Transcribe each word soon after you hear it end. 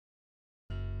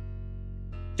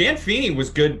Dan Feeney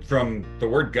was good from the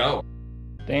word go.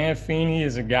 Dan Feeney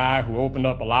is a guy who opened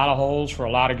up a lot of holes for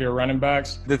a lot of good running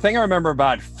backs. The thing I remember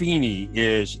about Feeney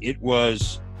is it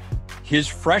was his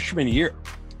freshman year,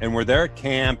 and we're there at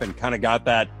camp and kind of got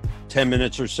that 10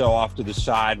 minutes or so off to the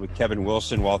side with Kevin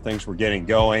Wilson while things were getting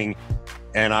going.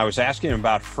 And I was asking him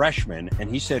about freshmen, and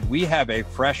he said, we have a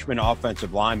freshman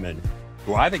offensive lineman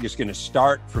who I think is going to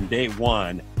start from day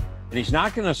one. And he's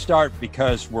not going to start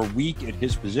because we're weak at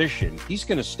his position. He's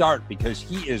going to start because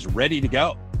he is ready to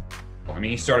go. I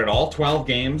mean, he started all 12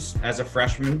 games as a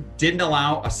freshman, didn't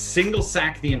allow a single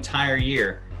sack the entire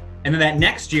year. And then that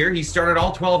next year, he started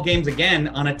all 12 games again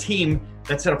on a team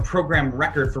that set a program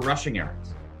record for rushing yards.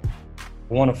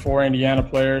 One of 4 Indiana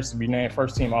players to be named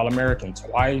first-team All-American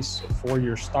twice, a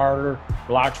 4-year starter,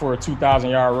 blocked for a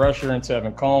 2,000-yard rusher in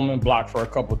Tevin Coleman, blocked for a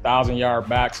couple 1,000-yard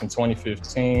backs in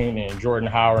 2015, and Jordan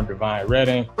Howard and Divine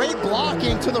Redding. Great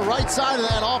blocking to the right side of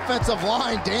that offensive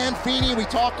line. Dan Feeney, we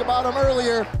talked about him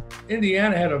earlier.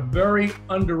 Indiana had a very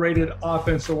underrated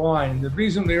offensive line. The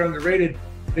reason they're underrated,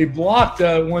 they blocked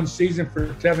one season for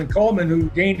Tevin Coleman, who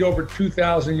gained over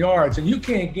 2,000 yards. And you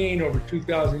can't gain over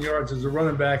 2,000 yards as a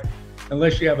running back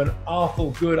unless you have an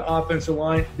awful good offensive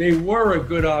line. They were a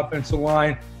good offensive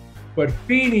line, but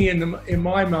Feeney, in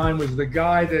my mind, was the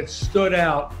guy that stood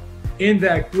out in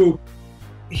that group.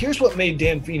 Here's what made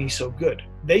Dan Feeney so good.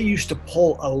 They used to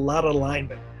pull a lot of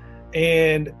linemen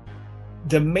and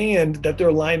demand that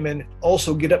their linemen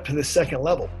also get up to the second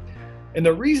level. And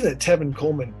the reason that Tevin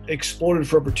Coleman exploded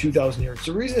for over 2,000 yards,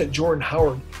 the reason that Jordan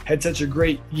Howard had such a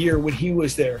great year when he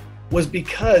was there, was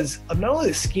because of not only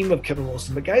the scheme of Kevin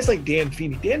Wilson, but guys like Dan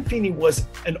Feeney. Dan Feeney was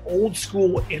an old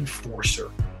school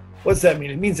enforcer. What does that mean?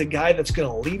 It means a guy that's going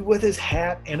to lead with his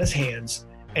hat and his hands,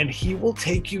 and he will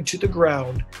take you to the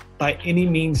ground by any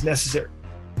means necessary.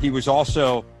 He was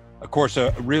also, of course,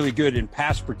 really good in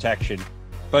pass protection.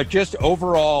 But just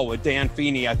overall with Dan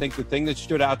Feeney, I think the thing that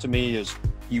stood out to me is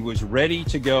he was ready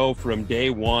to go from day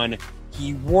one.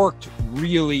 He worked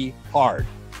really hard.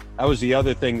 That was the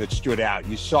other thing that stood out.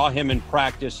 You saw him in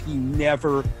practice. He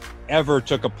never, ever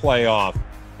took a play off,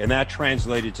 and that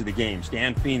translated to the games.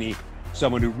 Dan Feeney,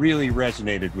 someone who really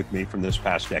resonated with me from this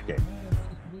past decade.